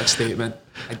contrary of that statement.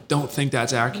 I don't think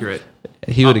that's accurate.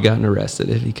 He would have gotten arrested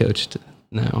if he coached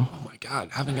now. Oh my God,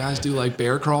 having guys do like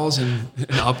bear crawls and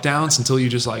up downs until you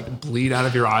just like bleed out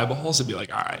of your eyeballs and be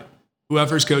like, all right,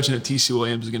 whoever's coaching at TC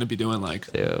Williams is going to be doing like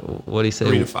what do you say?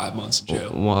 3 to 5 months in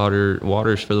jail.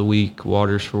 Water's for the weak,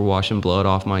 water's for washing blood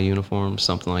off my uniform,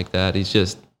 something like that. He's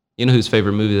just, you know whose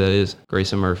favorite movie that is?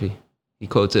 Grayson Murphy. He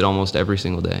quotes it almost every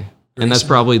single day. And that's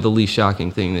probably the least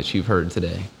shocking thing that you've heard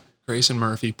today. Grayson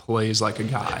Murphy plays like a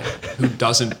guy who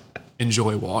doesn't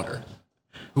enjoy water,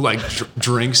 who like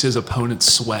drinks his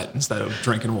opponent's sweat instead of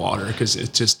drinking water because he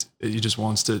just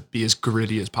wants to be as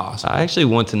gritty as possible. I actually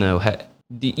want to know,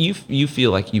 do you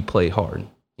feel like you played hard?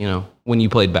 You know, when you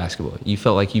played basketball, you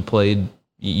felt like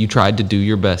you tried to do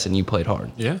your best and you played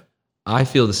hard. Yeah. I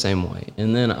feel the same way.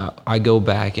 And then I go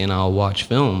back and I'll watch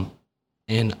film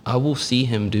and I will see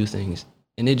him do things.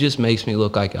 And it just makes me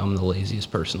look like I'm the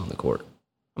laziest person on the court.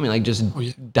 I mean, like just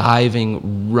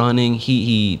diving, running.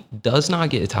 He does not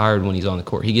get tired when he's on the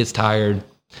court. He gets tired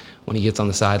when he gets on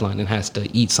the sideline and has to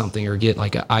eat something or get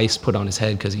like an ice put on his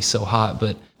head because he's so hot.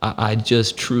 But I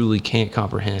just truly can't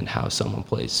comprehend how someone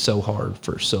plays so hard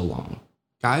for so long.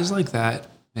 Guys like that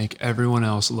make everyone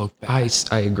else look bad.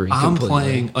 I agree. I'm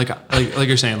completely. playing, like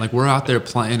you're saying, like we're out there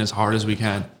playing as hard as we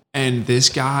can. And this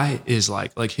guy is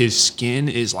like his skin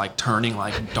is like turning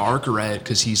like dark red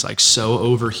because he's like so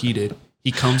overheated.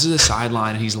 He comes to the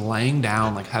sideline and he's laying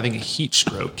down, like having a heat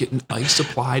stroke, getting ice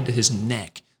applied to his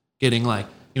neck, getting like,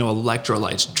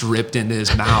 electrolytes dripped into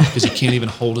his mouth because he can't even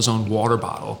hold his own water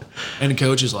bottle. And the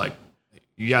coach is like,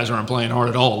 you guys aren't playing hard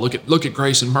at all. Look at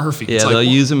Grayson Murphy. Yeah, they'll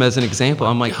use him as an example.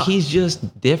 I'm like, he's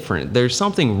just different. There's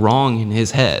something wrong in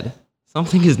his head.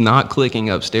 Something is not clicking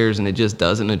upstairs, and it just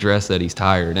doesn't address that he's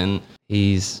tired. And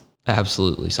he's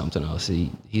absolutely something else.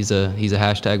 He's a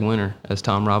hashtag winner, as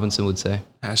Tom Robinson would say.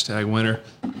 Hashtag winner.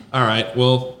 All right.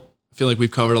 Well, I feel like we've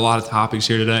covered a lot of topics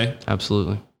here today.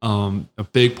 Absolutely. A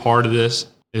big part of this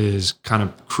is kind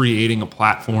of creating a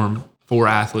platform for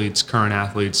athletes, current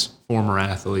athletes, former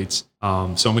athletes. So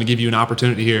I'm going to give you an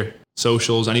opportunity here.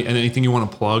 Socials, anything you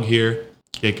want to plug here.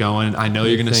 Get going. I know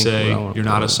you're going to say you're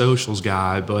not a socials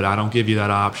guy, but I don't give you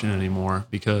that option anymore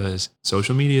because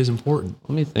social media is important.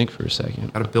 Let me think for a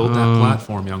second. Got to build that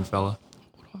platform, young fella.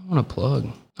 What do I want to plug?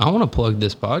 I want to plug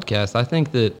this podcast. I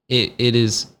think that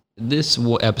this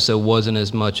episode wasn't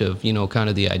as much of, kind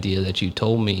of the idea that you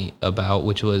told me about,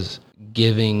 which was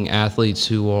giving athletes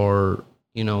who are,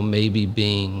 maybe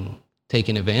being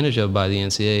taken advantage of by the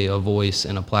NCAA a voice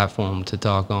and a platform to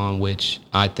talk on, which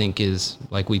I think is,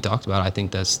 like we talked about, I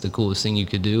think that's the coolest thing you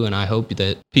could do. And I hope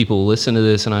that people listen to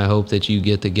this, and I hope that you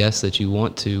get the guests that you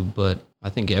want to. But I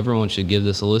think everyone should give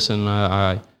this a listen.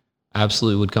 I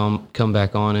absolutely would come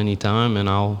back on anytime, and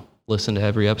I'll listen to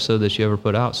every episode that you ever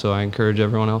put out. So I encourage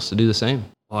everyone else to do the same.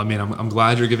 Well, I mean, I'm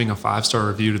glad you're giving a 5-star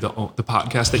review to the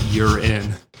podcast that you're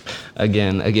in.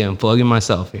 Again, plugging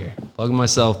myself here. Plug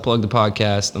the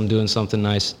podcast. I'm doing something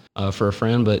nice for a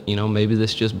friend, but, maybe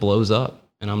this just blows up,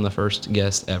 and I'm the first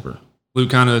guest ever. Luke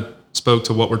kind of spoke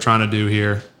to what we're trying to do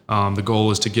here. The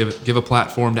goal is to give a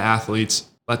platform to athletes,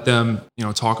 let them,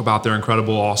 talk about their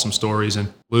incredible, awesome stories.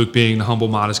 And Luke, being the humble,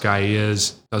 modest guy he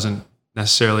is, doesn't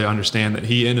necessarily understand that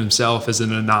he in himself is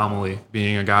an anomaly,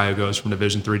 being a guy who goes from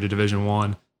Division III to Division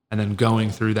I and then going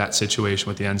through that situation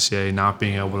with the NCAA, not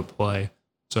being able to play.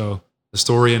 So the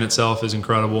story in itself is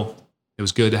incredible. It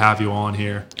was good to have you on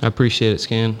here. I appreciate it,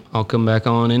 Scan. I'll come back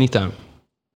on anytime.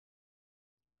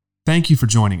 Thank you for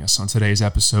joining us on today's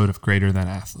episode of Greater Than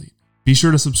Athlete. Be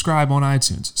sure to subscribe on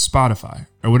iTunes, Spotify,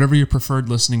 or whatever your preferred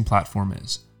listening platform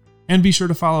is. And be sure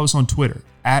to follow us on Twitter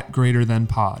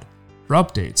 @GreaterThanPod for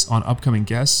updates on upcoming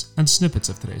guests and snippets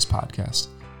of today's podcast.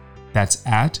 That's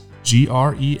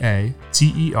 @GreaterThanPod,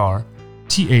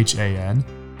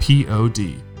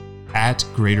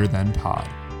 @GreaterThanPod.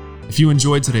 If you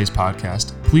enjoyed today's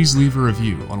podcast, please leave a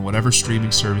review on whatever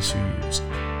streaming service you use.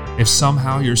 If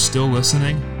somehow you're still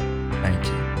listening, thank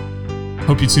you.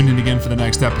 Hope you tune in again for the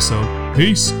next episode.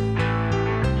 Peace!